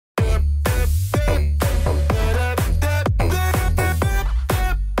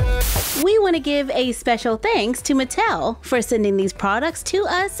want to give a special thanks to Mattel for sending these products to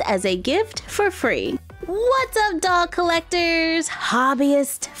us as a gift for free. What's up, doll collectors,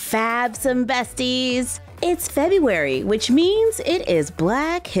 hobbyists, fabs, and besties? It's February, which means it is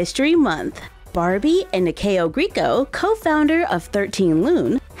Black History Month. Barbie and Nikeo Grieco, co-founder of 13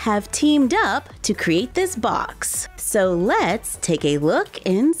 Loon, have teamed up to create this box. So let's take a look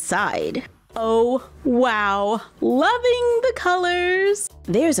inside. Oh, wow, loving the colors.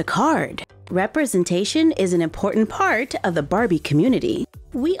 There's a card. Representation is an important part of the Barbie community.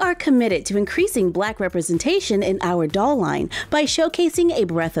 We are committed to increasing Black representation in our doll line by showcasing a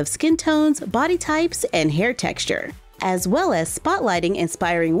breadth of skin tones, body types, and hair texture, as well as spotlighting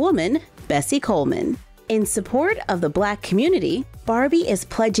inspiring woman, Bessie Coleman. In support of the Black community, Barbie is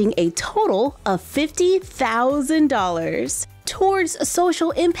pledging a total of $50,000 towards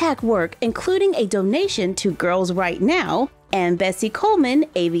social impact work, including a donation to Girls Right Now and Bessie Coleman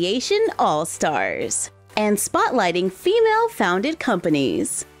Aviation All-Stars, and spotlighting female-founded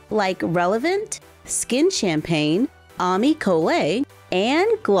companies like Relevant, Skin Champagne, Ami Collet, and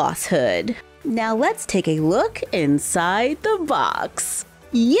Gloss Hood. Now let's take a look inside the box.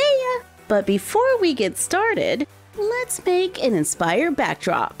 Yeah! But before we get started, let's make an inspired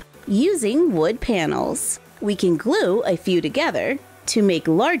backdrop using wood panels. We can glue a few together to make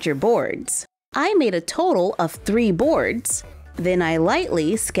larger boards. I made a total of 3 boards. Then I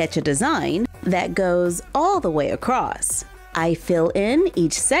lightly sketch a design that goes all the way across. I fill in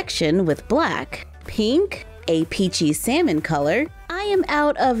each section with black, pink, a peachy salmon color. I am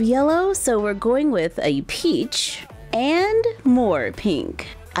out of yellow, so we're going with a peach, and more pink.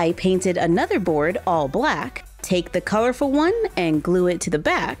 I painted another board all black. Take the colorful one and glue it to the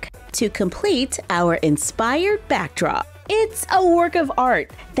back to complete our inspired backdrop. It's a work of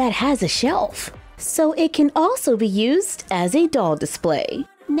art that has a shelf, so it can also be used as a doll display.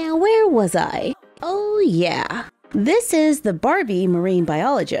 Now, where was I? Oh yeah, this is the Barbie Marine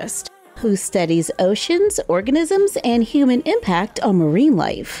Biologist, who studies oceans, organisms, and human impact on marine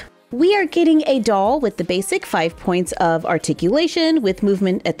life. We are getting a doll with the basic 5 points of articulation with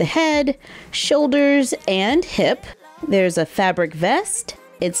movement at the head, shoulders, and hip. There's a fabric vest,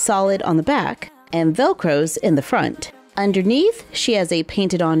 it's solid on the back, and Velcros in the front. Underneath, she has a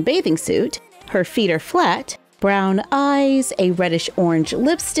painted-on bathing suit. Her feet are flat, brown eyes, a reddish-orange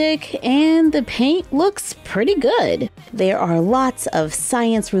lipstick, and the paint looks pretty good. There are lots of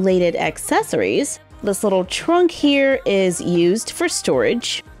science-related accessories. This little trunk here is used for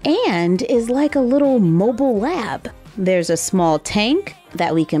storage and is like a little mobile lab. There's a small tank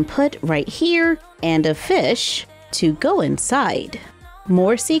that we can put right here and a fish to go inside.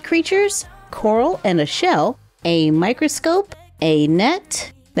 More sea creatures, coral and a shell, a microscope, a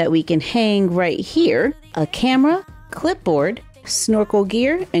net that we can hang right here, a camera, clipboard, snorkel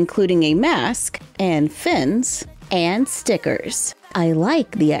gear including a mask, and fins, and stickers. I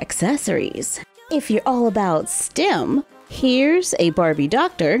like the accessories. If you're all about STEM, here's a Barbie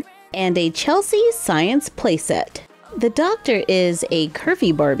doctor and a Chelsea science playset. The doctor is a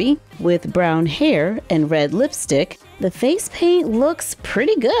curvy Barbie with brown hair and red lipstick. The face paint looks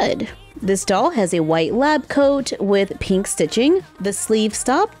pretty good. This doll has a white lab coat with pink stitching. The sleeves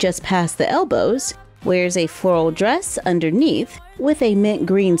stop just past the elbows, wears a floral dress underneath with a mint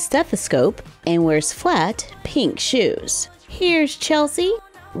green stethoscope, and wears flat pink shoes. Here's Chelsea,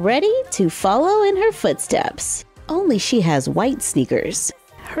 ready to follow in her footsteps. Only she has white sneakers.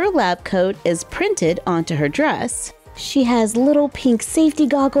 Her lab coat is printed onto her dress. She has little pink safety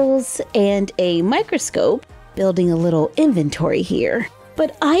goggles and a microscope, building a little inventory here.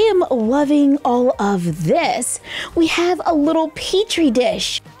 But I am loving all of this. We have a little petri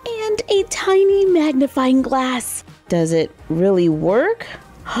dish and a tiny magnifying glass. Does it really work?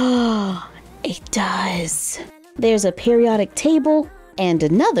 Oh, it does. There's a periodic table and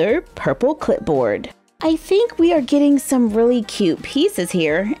another purple clipboard. I think we are getting some really cute pieces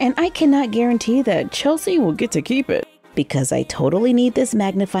here, and I cannot guarantee that Chelsea will get to keep it because I totally need this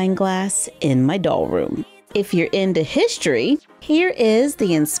magnifying glass in my doll room. If you're into history, here is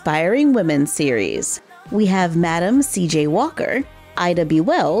the Inspiring Women series. We have Madam C.J. Walker, Ida B.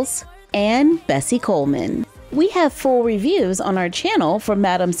 Wells, and Bessie Coleman. We have full reviews on our channel for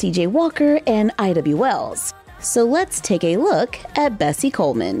Madam C.J. Walker and Ida B. Wells. So let's take a look at Bessie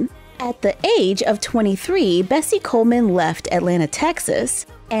Coleman. At the age of 23, Bessie Coleman left Atlanta, Texas,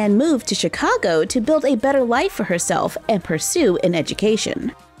 and moved to Chicago to build a better life for herself and pursue an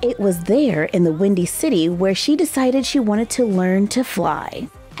education. It was there in the Windy City where she decided she wanted to learn to fly.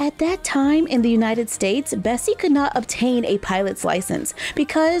 At that time in the United States, Bessie could not obtain a pilot's license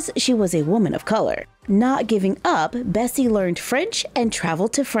because she was a woman of color. Not giving up, Bessie learned French and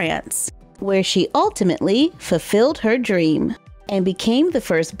traveled to France. where she ultimately fulfilled her dream and became the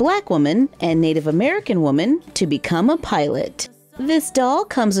first Black woman and Native American woman to become a pilot. This doll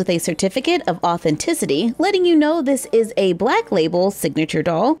comes with a certificate of authenticity, letting you know this is a Black Label signature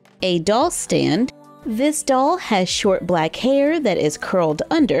doll, a doll stand. This doll has short black hair that is curled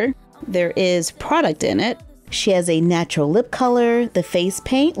under. There is product in it. She has a natural lip color. The face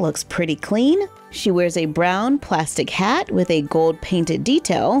paint looks pretty clean. She wears a brown plastic hat with a gold painted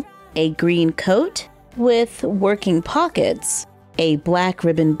detail, a green coat with working pockets, a black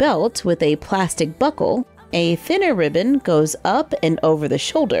ribbon belt with a plastic buckle. A thinner ribbon goes up and over the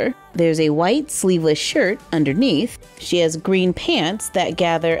shoulder. There's a white sleeveless shirt underneath. She has green pants that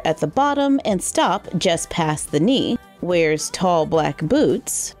gather at the bottom and stop just past the knee. Wears tall black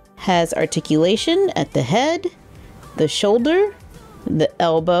boots. Has articulation at the head, the shoulder, the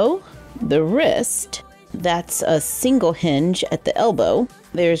elbow, the wrist. That's a single hinge at the elbow.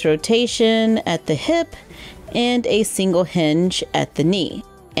 There's rotation at the hip and a single hinge at the knee.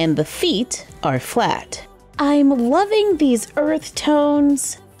 And the feet are flat. I'm loving these earth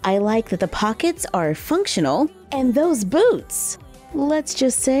tones. I like that the pockets are functional, and those boots. Let's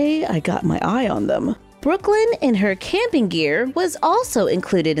just say I got my eye on them. Brooklyn in her camping gear was also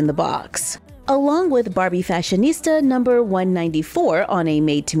included in the box, along with Barbie Fashionista number 194 on a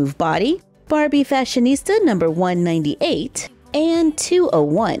made-to-move body, Barbie Fashionista number 198, and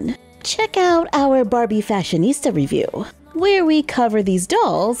 201. Check out our Barbie Fashionista review, where we cover these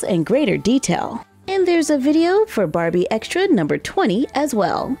dolls in greater detail. And there's a video for Barbie Extra number 20 as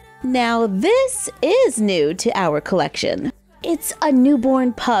well. Now this is new to our collection. It's a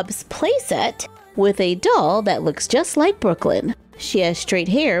newborn pup's playset with a doll that looks just like Brooklyn. She has straight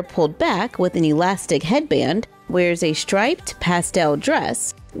hair pulled back with an elastic headband, wears a striped pastel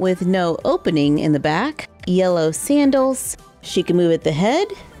dress with no opening in the back, yellow sandals. She can move at the head,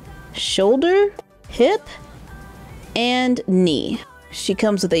 shoulder, hip, and knee. She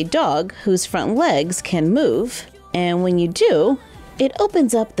comes with a dog whose front legs can move, and when you do, it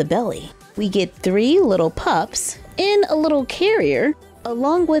opens up the belly. We get 3 little pups in a little carrier,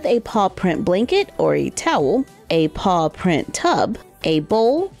 along with a paw print blanket or a towel, a paw print tub, a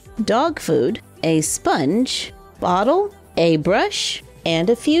bowl, dog food, a sponge, bottle, a brush, and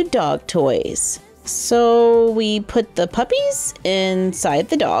a few dog toys. So we put the puppies inside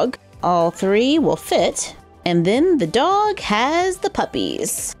the dog. All 3 will fit. And then the dog has the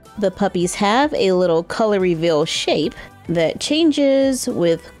puppies. The puppies have a little color reveal shape that changes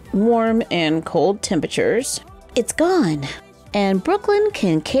with warm and cold temperatures. It's gone, and Brooklyn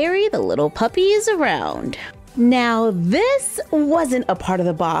can carry the little puppies around. Now, this wasn't a part of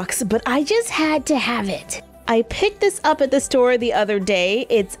the box, but I just had to have it. I picked this up at the store the other day.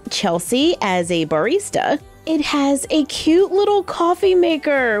 It's Chelsea as a barista. It has a cute little coffee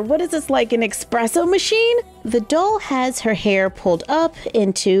maker. What is this, like an espresso machine? The doll has her hair pulled up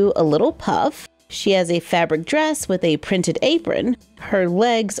into a little puff. She has a fabric dress with a printed apron. Her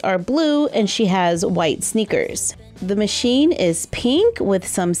legs are blue and she has white sneakers. The machine is pink with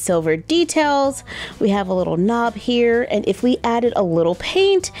some silver details. We have a little knob here, and if we added a little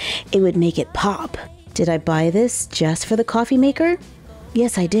paint, it would make it pop. Did I buy this just for the coffee maker?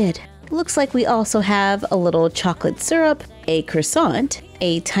 Yes, I did. Looks like we also have a little chocolate syrup, a croissant,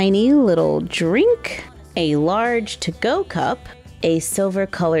 a tiny little drink, a large to-go cup, a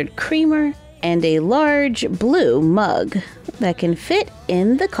silver-colored creamer, and a large blue mug that can fit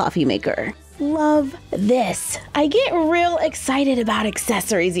in the coffee maker. Love this. I get real excited about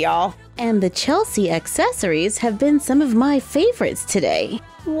accessories, y'all. And the Chelsea accessories have been some of my favorites today.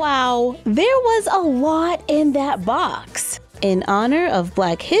 Wow, there was a lot in that box. In honor of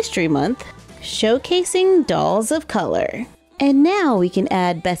Black History Month, showcasing dolls of color. And now we can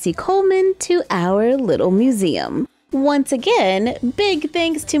add Bessie Coleman to our little museum. Once again, big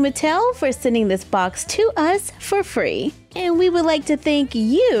thanks to Mattel for sending this box to us for free. And we would like to thank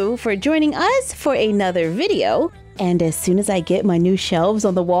you for joining us for another video. And as soon as I get my new shelves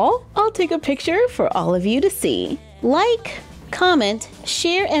on the wall, I'll take a picture for all of you to see. Like, comment,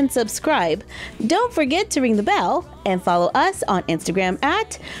 share, and subscribe. Don't forget to ring the bell and follow us on Instagram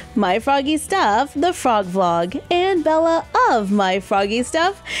at MyFroggyStuff, the Frog Vlog, and Bella of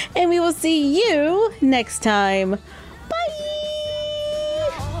MyFroggyStuff. And we will see you next time.